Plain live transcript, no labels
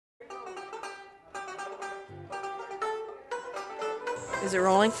Is it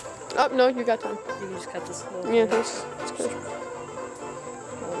rolling? Oh, no, you got time. You can just cut this little Yeah, thing. that's good.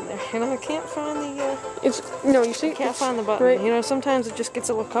 You know, I can't find the, no, you see? I can't find the button. Right. You know, sometimes it just gets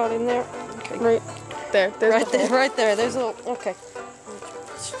a little caught in there. Okay. Right there. There's Right the there, hole. right there. There's a little, okay.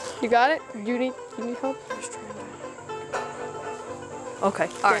 You got it? You need help? Okay,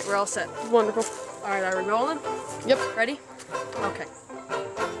 alright, we're all set. Wonderful. Alright, are we rolling? Yep. Ready? Okay.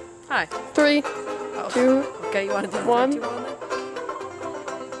 Hi. 3, 2, Okay, you want to do the 1. 3, 2, 1 then?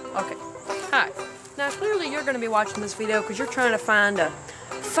 Okay. Hi. Now, clearly you're going to be watching this video because you're trying to find a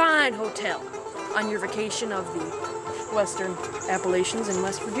fine hotel on your vacation of the Western Appalachians in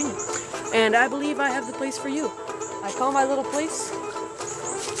West Virginia. And I believe I have the place for you. I call my little place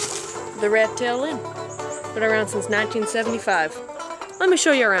the Rat Tail Inn. Been around since 1975. Let me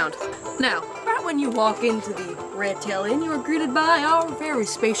show you around. Now, right when you walk into the Rat Tail Inn, you are greeted by our very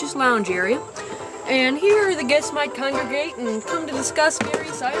spacious lounge area. And here the guests might congregate and come to discuss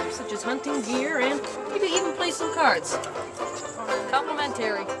various items such as hunting gear and maybe even play some cards.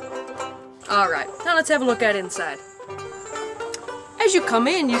 Complimentary. Alright, now let's have a look at inside. As you come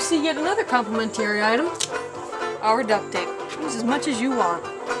in, you see yet another complimentary item. Our duct tape. Use as much as you want.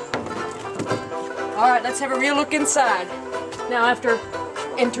 Alright, let's have a real look inside. Now after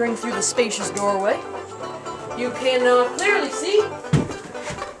entering through the spacious doorway, you can clearly see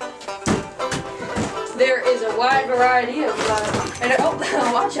there is a wide variety of, and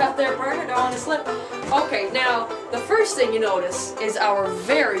oh, watch out there, partner, don't want to slip. Okay, now, the first thing you notice is our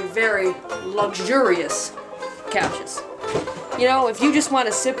very, very luxurious couches. You know, if you just want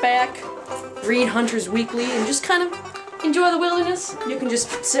to sit back, read Hunter's Weekly, and just kind of enjoy the wilderness, you can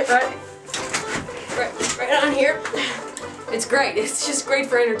just sit right on here. It's great. It's just great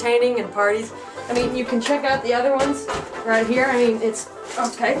for entertaining and parties. I mean, you can check out the other ones right here. I mean, it's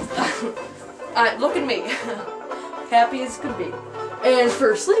okay. Look at me, happy as could be. And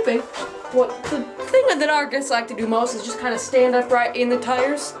for sleeping, what the thing that our guests like to do most is just kind of stand upright in the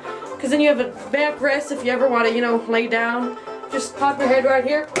tires, because then you have a backrest if you ever want to, you know, lay down. Just pop your head right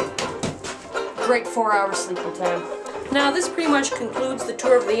here. Great 4-hour sleeping time. Now this pretty much concludes the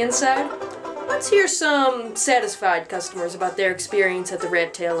tour of the inside. Let's hear some satisfied customers about their experience at the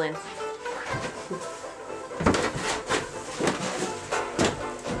Rat Tail Inn.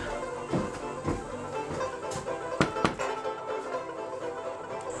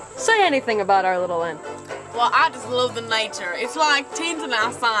 Say anything about our little inn. Well, I just love the nature. It's like tenting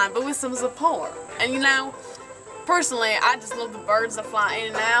outside, but with some support. And you know, personally, I just love the birds that fly in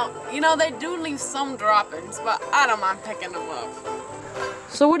and out. You know, they do leave some droppings, but I don't mind picking them up.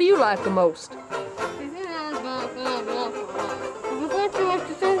 So what do you like the most?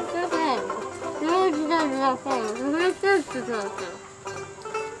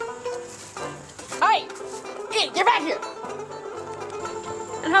 Hey! Hey, get back here!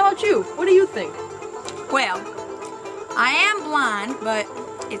 And how about you? What do you think? Well, I am blind, but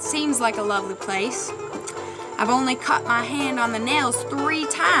it seems like a lovely place. I've only cut my hand on the nails 3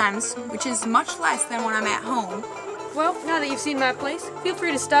 times, which is much less than when I'm at home. Well, now that you've seen my place, feel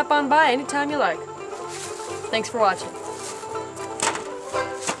free to stop on by anytime you like. Thanks for watching.